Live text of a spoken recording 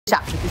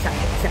Yeah!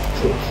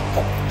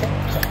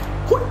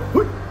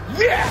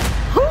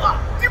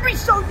 You'd be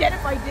so dead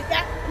if I did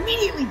that.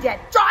 Immediately dead.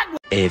 John.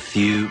 A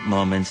few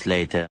moments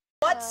later.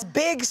 What's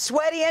big,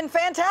 sweaty, and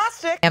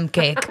fantastic?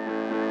 Cake.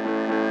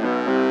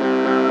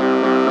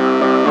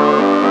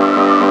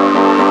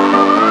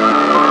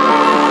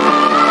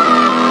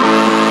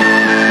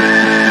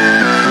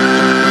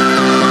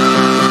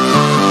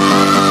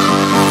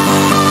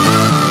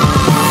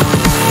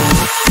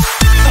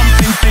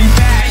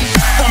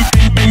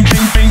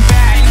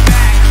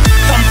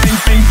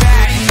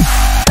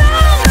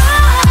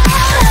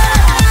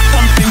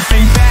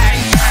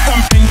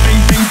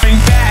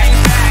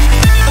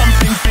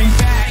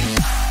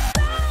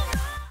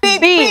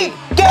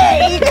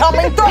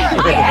 Coming through!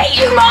 I hate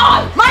you,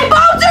 Mom! My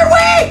bones are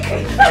weak!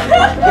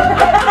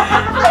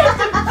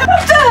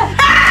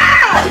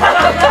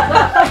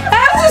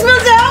 How's this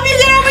supposed to help you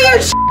get over your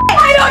shit?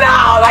 I don't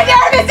know! My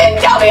therapist didn't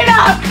tell me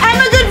enough! I'm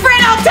a good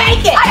friend, I'll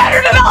take it! I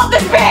underdeveloped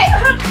this bit!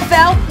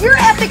 Fel, your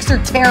ethics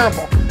are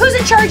terrible. Who's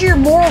in charge of your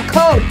moral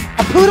code?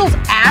 A poodle's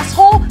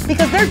asshole?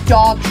 Because they're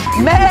dog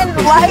shit. Men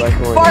like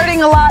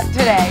farting a lot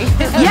today.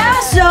 Yeah,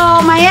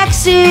 so my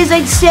exes,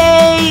 I'd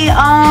say,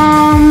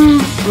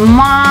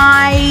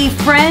 my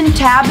friend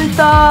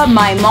Tabitha,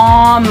 my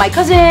mom, my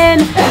cousin,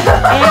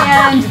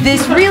 and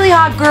this really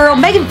hot girl,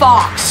 Megan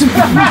Fox.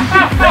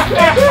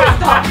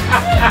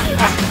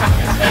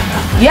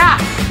 Yeah,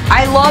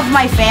 I love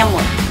my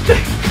family.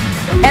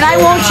 And I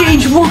won't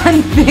change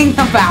one thing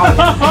about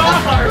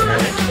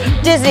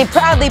it. Disney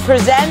proudly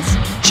presents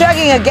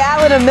chugging a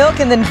gallon of milk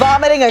and then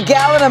vomiting a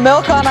gallon of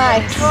milk on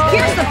ice.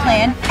 Here's the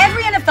plan.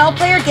 Every NFL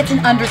player gets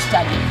an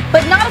understudy,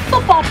 but not a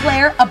football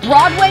player, a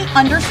Broadway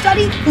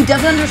understudy who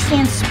doesn't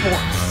understand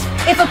sports.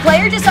 If a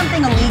player does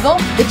something illegal,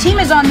 the team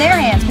is on their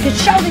hands because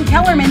Sheldon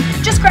Kellerman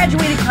just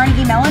graduated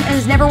Carnegie Mellon and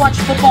has never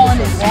watched football in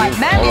his life.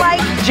 Men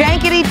like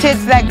jankety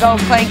tits that go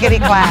clankety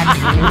clack.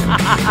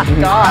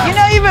 You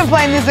know, you've been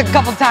playing this a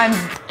couple times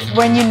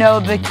when you know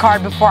the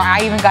card before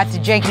I even got to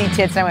jankety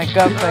tits. I went,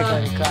 go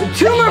clickety clack.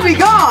 Tumor be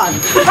gone!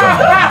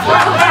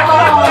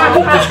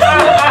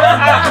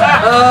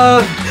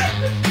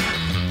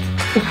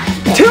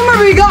 Tumor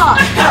be gone!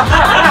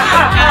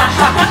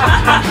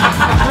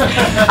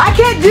 I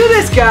can't do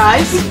this,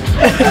 guys!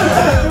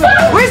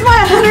 Where's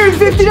my $150?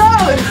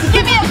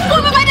 Give me a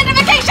form of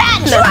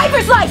identification!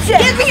 Driver's license!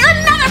 Give me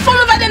another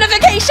form of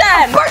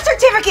identification! Birth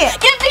certificate!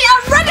 Give me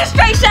a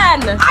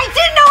registration! I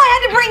didn't know I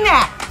had to bring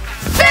that!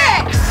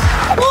 Fix!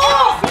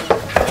 Whoa!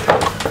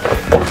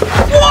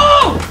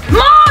 Whoa!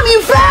 Mom,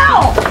 you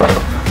fell!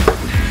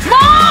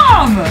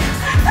 Mom!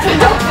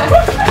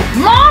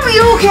 Mom, are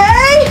you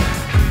okay?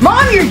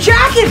 Mom, your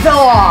jacket fell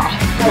off!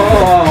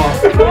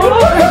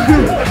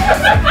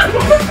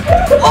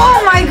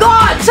 Oh my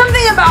God!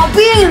 Something about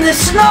being in the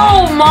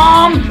snow,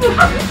 Mom!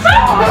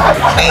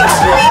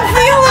 Makes me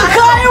feel a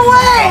kind of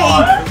way!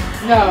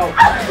 No.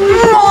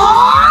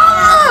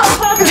 Mom!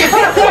 Okay.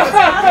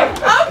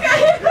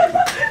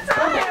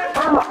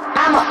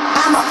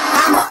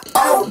 I'm a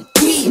OG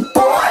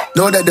boy.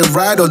 Know that they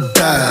ride or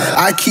die.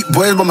 I keep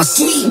boys by my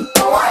side.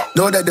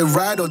 Know that they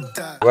ride or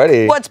die.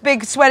 Ready? What's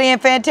big, sweaty,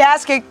 and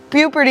fantastic?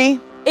 Puberty.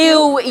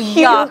 Ew,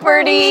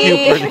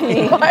 puberty.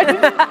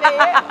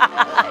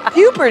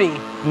 Puberty.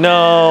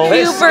 No.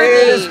 Puberty.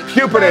 This is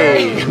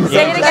puberty.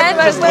 Say it again.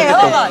 Wait,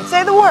 hold on.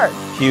 Say the word.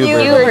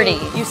 Puberty.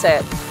 You say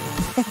it.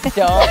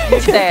 Don't. You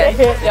say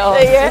it.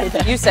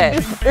 Don't. You say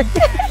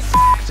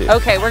it.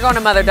 Okay, we're going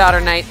to mother-daughter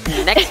night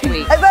next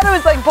week. I thought it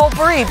was like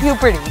potpourri,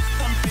 puberty.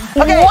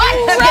 Okay. What?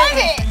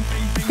 Okay.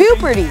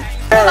 Puberty.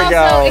 There we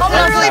go. I'm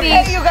literally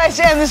paying you guys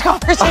to end this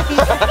conversation.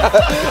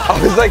 I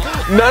was like,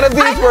 none of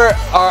these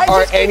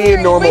are any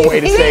normal way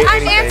to say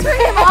I'm anything.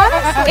 answering him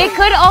honestly. It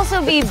could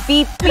also be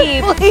beep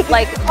beep,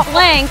 like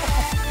blank,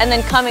 and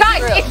then coming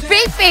through. Guys, it's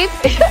beep beep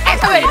and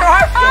coming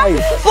through.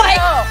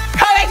 Like,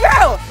 coming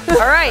through.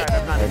 All right.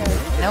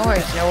 No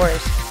worries, no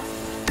worries.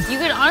 You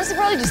could honestly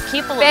probably just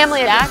keep a little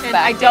Family stack edition.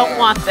 back I don't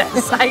want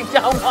this. I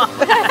don't want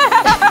this.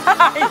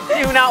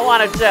 I do not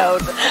want a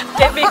chode.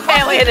 Give me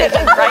family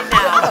edition right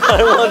now.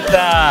 I want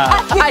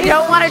that. I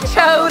don't want a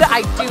chode.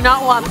 I do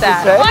not want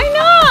that. Okay. Why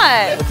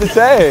not? What's to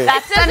say?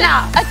 That's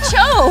enough. A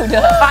chode.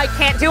 I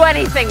can't do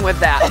anything with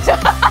that.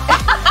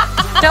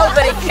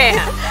 Nobody can.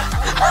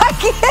 I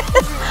can't.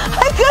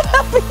 I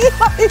gotta be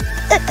like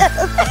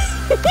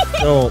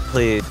this. No,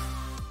 please.